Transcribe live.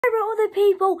Where are all the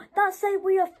people that say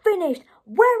we are finished?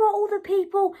 Where are all the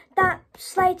people that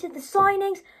slated the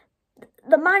signings,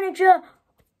 the manager?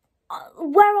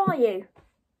 Where are you?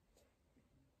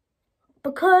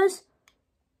 Because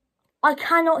I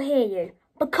cannot hear you.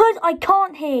 Because I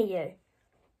can't hear you.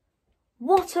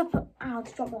 What a... Ow,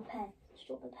 just dropped my pen. Just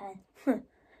dropped the pen.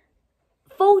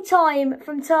 Full time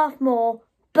from Turf Moor.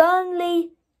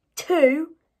 Burnley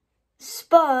 2.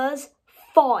 Spurs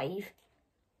 5.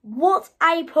 What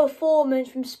a performance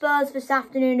from Spurs this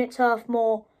afternoon at Turf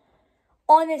Moor.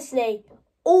 Honestly,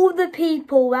 all the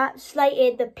people that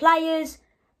slated the players,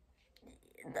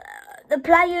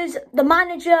 the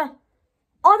manager,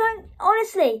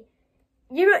 honestly,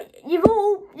 you've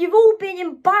all been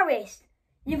embarrassed.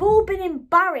 You've all been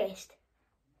embarrassed.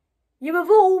 You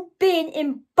have all been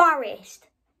embarrassed.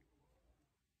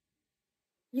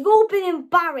 You've all been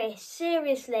embarrassed,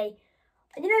 seriously.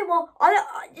 And you know what?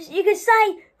 You can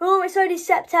say, oh, it's only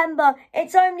September.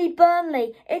 It's only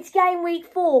Burnley. It's game week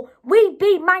 4. We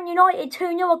beat Man United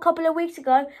 2-0 a couple of weeks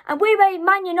ago. And we made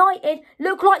Man United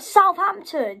look like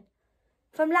Southampton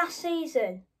from last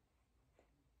season.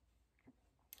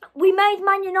 We made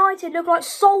Man United look like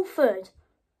Salford.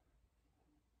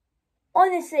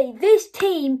 Honestly, this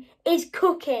team is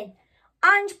cooking.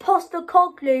 Ange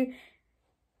Postecoglou,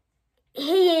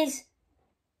 he is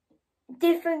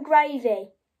different gravy.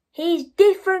 He's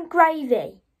different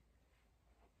gravy.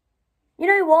 You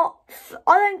know what?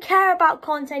 I don't care about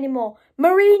Conte anymore.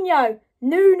 Mourinho,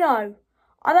 Nuno,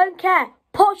 I don't care.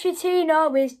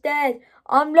 Pochettino is dead.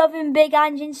 I'm loving Big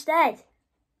Ange instead.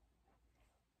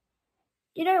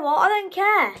 You know what? I don't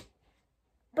care.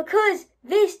 Because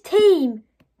this team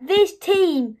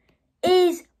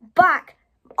is back.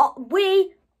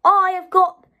 We've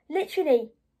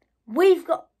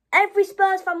got every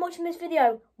Spurs fan watching this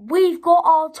video. We've got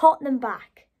our Tottenham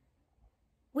back.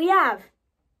 We have.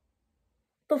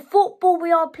 The football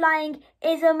we are playing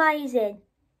is amazing.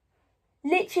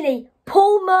 Literally,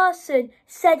 Paul Merson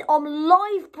said on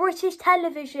live British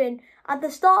television at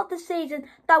the start of the season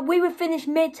that we would finish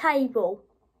mid-table.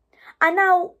 And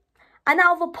now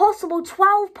of a possible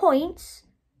 12 points,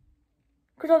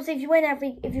 because obviously if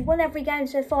you've won every game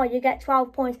so far, you get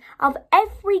 12 points. Out of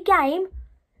every game,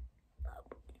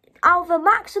 out of a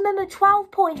maximum of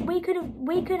 12 points we could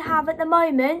have at the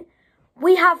moment,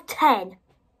 we have 10.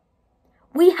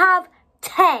 We have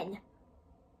 10.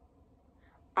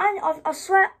 And I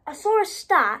swear, I saw a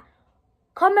stat.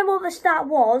 Can't remember what the stat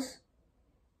was.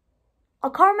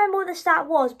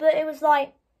 But it was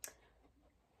like,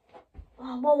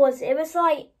 what was it? It was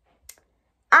like,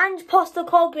 Ange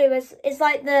Postecoglou is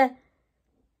like the,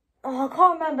 I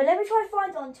can't remember. Let me try and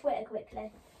find it on Twitter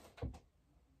quickly.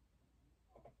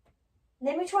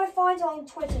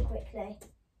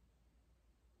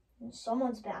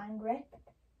 Someone's a bit angry.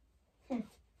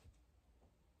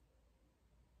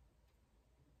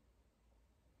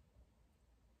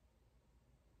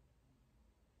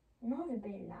 Not a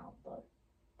bit loud, but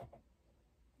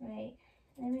wait.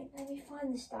 Let me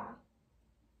find the stat.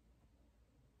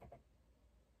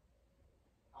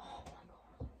 Oh my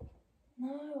god. No,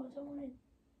 I don't want to.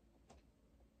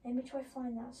 Let me try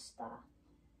find that stat.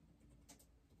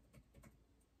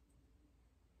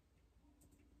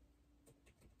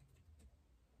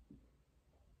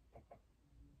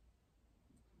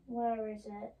 Where is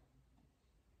it?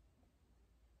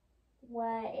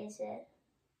 Where is it?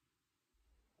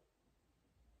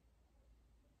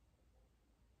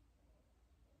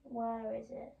 Where is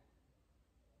it?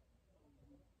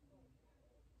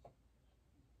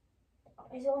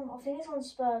 Is it on? I think it's on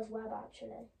Spurs web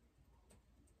actually.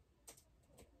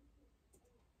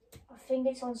 I think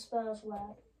it's on Spurs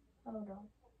web. Hold on.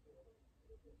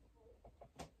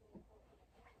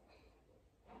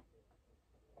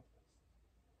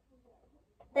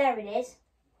 There it is.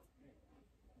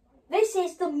 This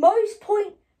is the most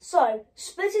point. So,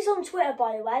 Spurs is on Twitter,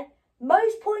 by the way.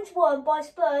 Most points won by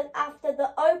Spurs after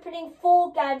the opening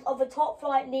 4 games of a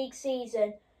top-flight league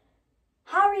season.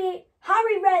 Harry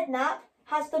Redknapp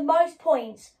has the most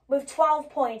points with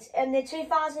 12 points in the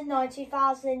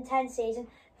 2009-2010 season.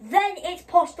 Then it's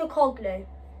Postecoglou.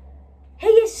 He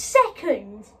is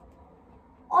second.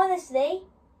 Honestly,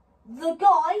 the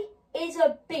guy is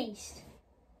a beast.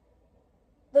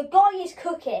 The guy is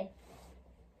cooking.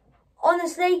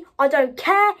 Honestly, I don't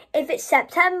care if it's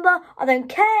September. I don't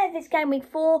care if it's game week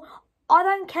 4. I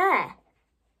don't care.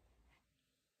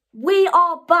 We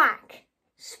are back.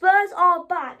 Spurs are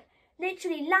back.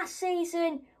 Literally, last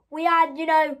season, we had,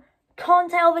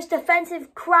 Conte, all this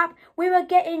defensive crap. We were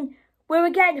getting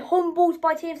humbled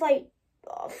by teams like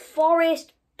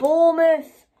Forest,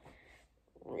 Bournemouth,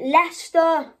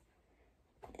 Leicester.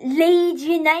 Leeds,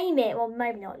 you name it. Well,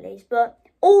 maybe not Leeds, but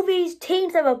all these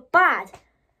teams that were bad.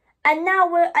 And now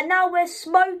we're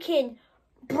smoking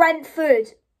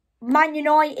Brentford, Man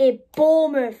United,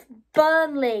 Bournemouth,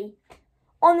 Burnley.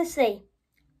 Honestly,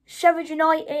 Sheffield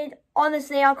United.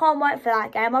 Honestly, I can't wait for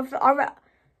that game.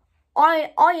 I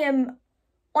am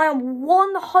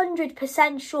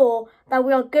 100% sure that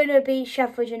we are gonna beat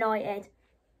Sheffield United.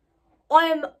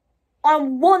 I'm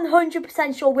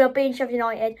 100% sure we'll beat Sheffield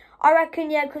United. I reckon,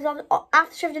 yeah, because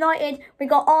after Sheffield United, we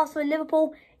got Arsenal and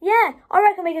Liverpool. Yeah, I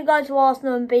reckon we could go to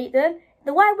Arsenal and beat them.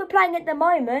 The way we're playing at the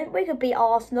moment, we could beat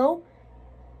Arsenal.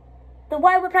 The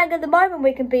way we're playing at the moment,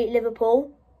 we can beat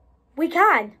Liverpool. We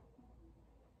can.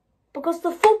 Because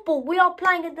the football we are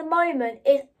playing at the moment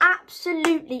is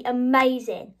absolutely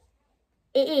amazing.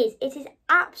 It is. It is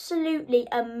absolutely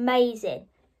amazing.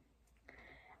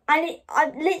 And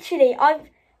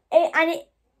it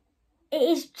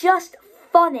is just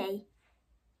funny.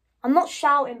 I'm not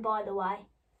shouting, by the way.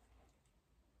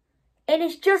 It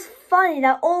is just funny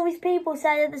that all these people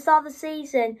said at the start of the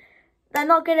season they're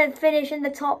not going to finish in the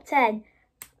top 10.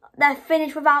 They're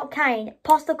finished without Kane.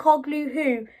 Postecoglou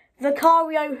who?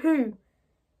 Vicario who?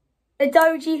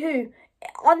 Edoji who?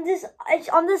 I'm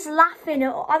just laughing.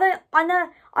 I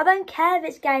don't care if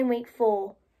it's game week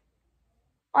 4.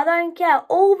 I don't care.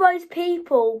 All those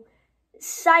people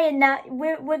saying that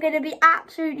we're going to be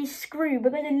absolutely screwed.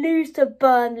 We're going to lose to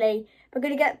Burnley. We're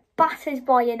going to get battered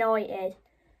by United.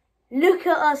 Look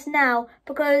at us now,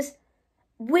 because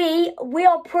we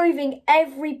are proving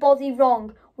everybody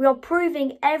wrong. We are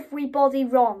proving everybody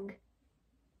wrong.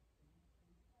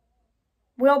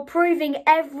 We are proving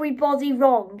everybody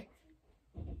wrong.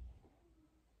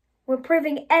 We're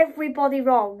proving everybody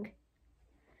wrong.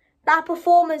 That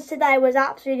performance today was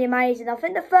absolutely amazing. I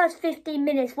think the first 15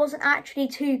 minutes wasn't actually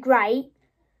too great.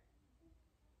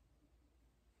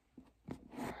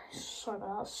 Sorry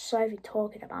about that. Sophie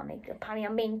talking about me. Apparently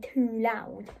I'm being too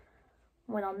loud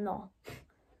when I'm not.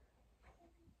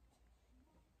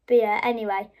 But yeah,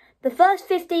 anyway. The first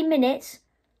 15 minutes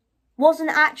wasn't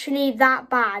actually that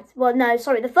bad. Well, no,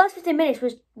 sorry. The first 15 minutes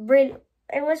was really...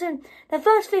 It wasn't... The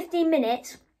first 15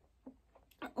 minutes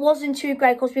wasn't too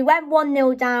great because we went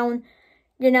 1-0 down.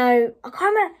 You know, I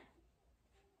can't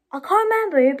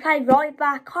remember who played right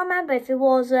back. I can't remember if it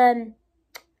was...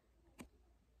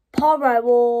 Porro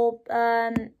or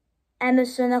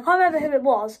Emerson. I can't remember who it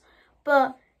was,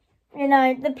 but you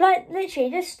know, the player literally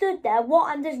just stood there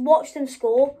and just watched them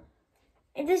score.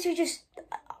 And this was just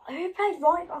who played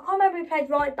right. I can't remember who played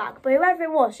right back, but whoever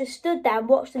it was just stood there and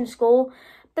watched them score.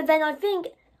 But then I think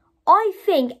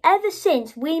ever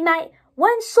since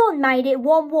when Son made it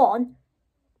 1-1,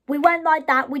 we went like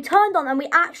that. We turned on and we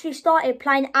actually started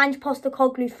playing Ange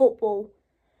Postecoglou football.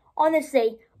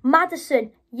 Honestly,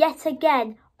 Maddison yet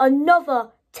again.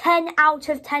 Another 10 out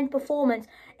of 10 performance.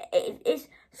 It's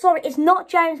not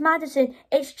James Maddison.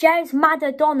 It's James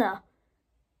Maradona.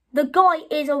 The guy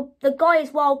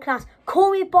is world class.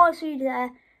 Call me biased there.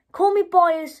 Call me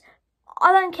biased.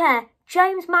 I don't care.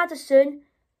 James Maddison,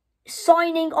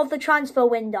 signing of the transfer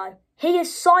window. He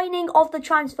is signing of the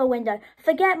transfer window.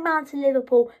 Forget Man to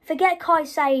Liverpool. Forget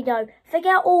Caicedo.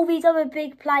 Forget all these other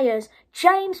big players.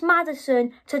 James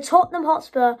Maddison to Tottenham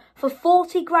Hotspur for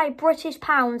 40 great British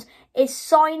pounds is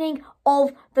signing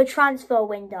of the transfer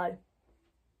window.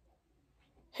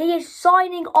 He is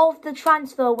signing of the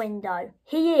transfer window.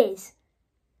 He is.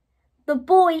 The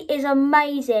boy is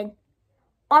amazing.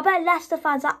 I bet Leicester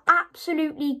fans are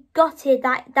absolutely gutted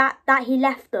that he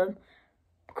left them.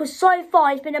 Because so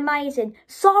far it's been amazing.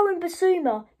 Sarr and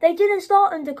Basuma, they didn't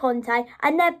start under Conte,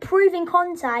 and they're proving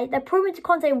to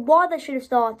Conte why they should have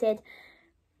started.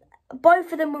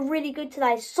 Both of them were really good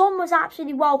today. Son was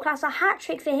absolutely world class. A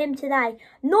hat-trick for him today.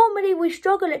 Normally we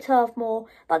struggle at Turf Moor,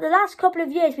 but the last couple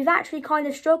of years we've actually kind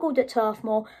of struggled at Turf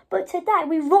Moor. But today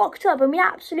we rocked up, and we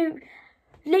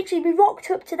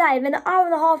rocked up today, and then an hour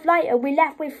and a half later we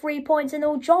left with 3 points and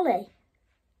all jolly.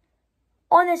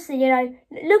 Honestly, you know,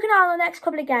 looking at the next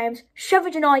couple of games,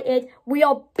 Sheffield United, we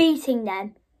are beating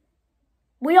them.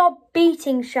 We are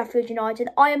beating Sheffield United.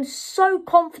 I am so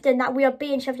confident that we are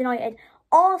beating Sheffield United.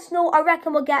 Arsenal, I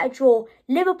reckon we'll get a draw.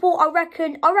 Liverpool, I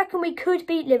reckon we could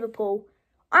beat Liverpool.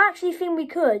 I actually think we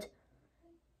could.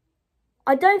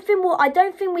 I don't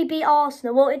think we beat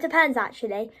Arsenal. Well, it depends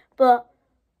actually, but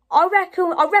I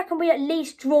reckon we at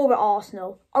least draw at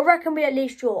Arsenal. I reckon we at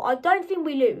least draw. I don't think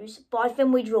we lose, but I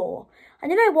think we draw.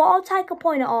 And you know what? I'll take a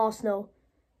point at Arsenal.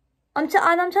 I'm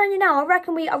telling you now. I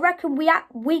reckon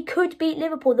we could beat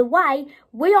Liverpool. The way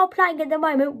we are playing at the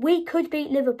moment, we could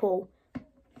beat Liverpool.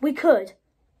 We could.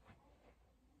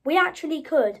 We actually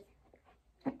could.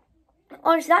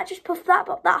 Honestly,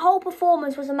 that whole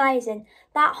performance was amazing.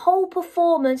 That whole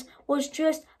performance was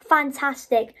just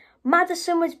fantastic.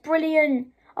 Maddison was brilliant.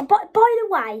 And by the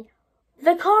way,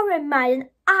 Vicario made an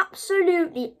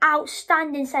absolutely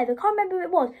outstanding save. I can't remember who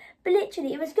it was, but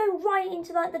literally it was going right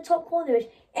into like the top corner,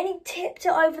 and he tipped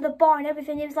it over the bar and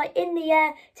everything. It was like in the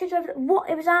air, tipped over.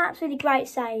 It was an absolutely great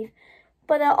save.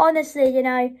 But honestly, you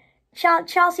know,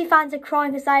 Chelsea fans are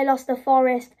crying because they lost to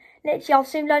Forest. Literally, I've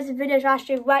seen loads of videos last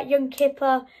year. That young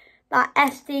Kipper, that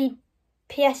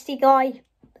PSD guy.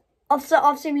 I've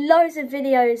seen loads of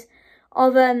videos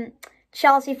of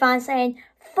Chelsea fans saying,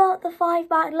 "Fuck the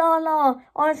 5-back, la la."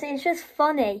 Honestly, it's just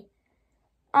funny.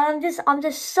 And I'm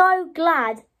just so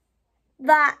glad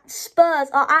that Spurs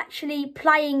are actually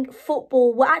playing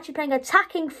football. We're actually playing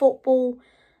attacking football,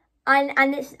 and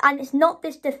it's not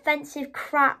this defensive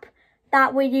crap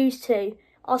that we're used to.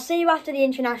 I'll see you after the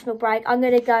international break. I'm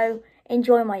gonna go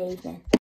enjoy my evening.